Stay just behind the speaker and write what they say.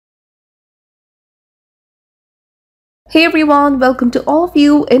Hey everyone, welcome to all of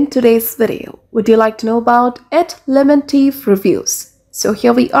you in today's video. Would you like to know about Ettlementief Reviews? So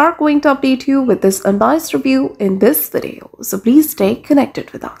here we are going to update you with this unbiased review in this video, so please stay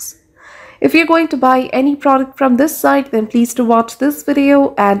connected with us. If you're going to buy any product from this site, then please do watch this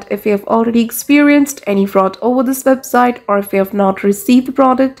video, and if you have already experienced any fraud over this website, or if you have not received the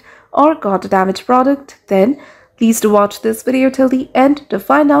product or got a damaged product, then please do watch this video till the end to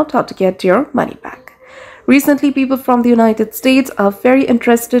find out how to get your money back. Recently, people from the United States are very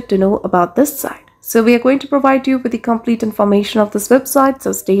interested to know about this site. So we are going to provide you with the complete information of this website,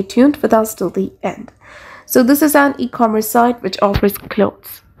 so stay tuned with us till the end. So this is an e-commerce site which offers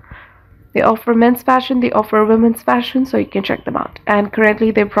clothes. They offer men's fashion, they offer women's fashion, so you can check them out. And currently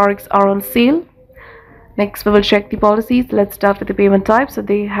their products are on sale. Next, we will check the policies. Let's start with the payment type. So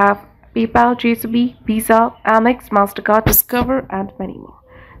they have Payapal, JCB, Visa, Amex, MasterCard, Discover, and many more.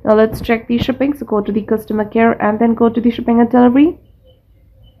 Now let's check the shipping. So go to the customer care and then go to the shipping and delivery.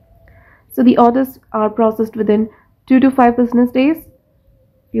 So the orders are processed within 2 to 5 business days.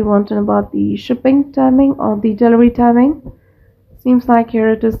 If you want to know about the shipping timing or the delivery timing, seems like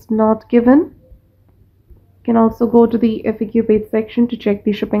here it is not given. You can also go to the FAQ page section to check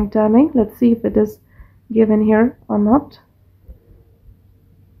the shipping timing. Let's see if it is given here or not.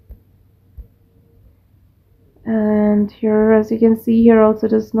 And here, as you can see, here also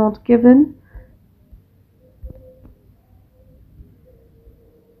it is not given.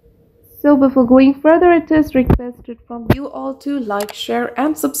 So before going further, it is requested from you all to like, share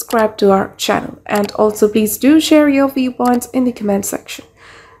and subscribe to our channel, and also please do share your viewpoints in the comment section.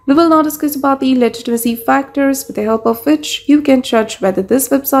 We will now discuss about the legitimacy factors with the help of which you can judge whether this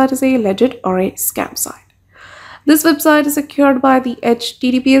website is a legit or a scam site. This website is secured by the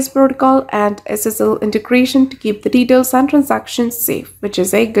HTTPS protocol and SSL integration to keep the details and transactions safe, which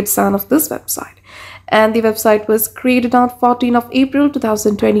is a good sign of this website. And the website was created on 14th of April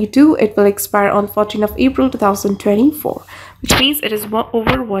 2022. It will expire on 14th of April 2024, which means it is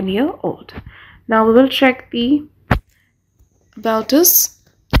over 1 year old. Now we will check the About Us.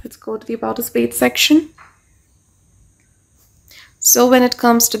 Let's go to the About Us page section. So when it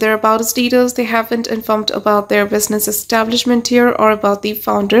comes to their About Us details, they haven't informed about their business establishment here or about the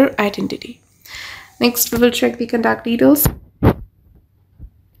founder identity. Next, we will check the contact details.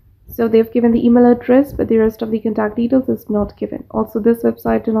 So they've given the email address, but the rest of the contact details is not given. Also, this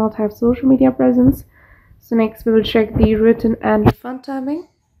website do not have social media presence. So next, we will check the written and refund timing.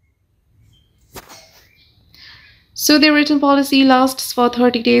 So the written policy lasts for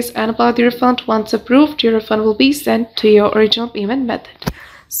 30 days, and about the refund, once approved, your refund will be sent to your original payment method.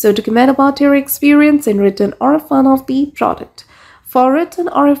 So to comment about your experience in written or refund of the product. For written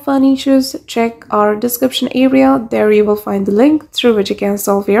or refund issues, check our description area. There you will find the link through which you can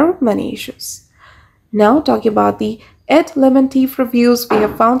solve your money issues. Now talking about the Ettlementief Reviews, we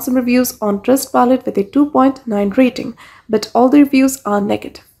have found some reviews on Trustpilot with a 2.9 rating, but all the reviews are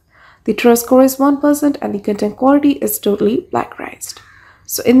negative. The trust score is 1% and the content quality is totally plagiarized.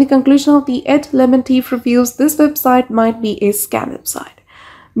 So in the conclusion of the Ettlementief Reviews, this website might be a scam website.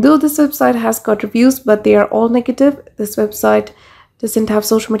 Though this website has got reviews, but they are all negative. This website doesn't have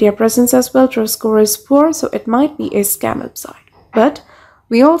social media presence as well. Trust score is poor, so it might be a scam website. But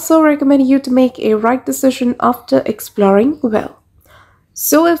we also recommend you to make a right decision after exploring well.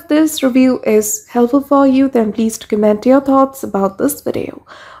 So if this review is helpful for you, then please comment your thoughts about this video.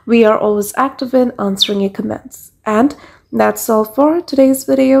 We are always active in answering your comments. And that's all for today's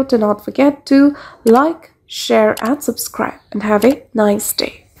video. Do not forget to like, share and subscribe, and have a nice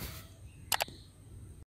day.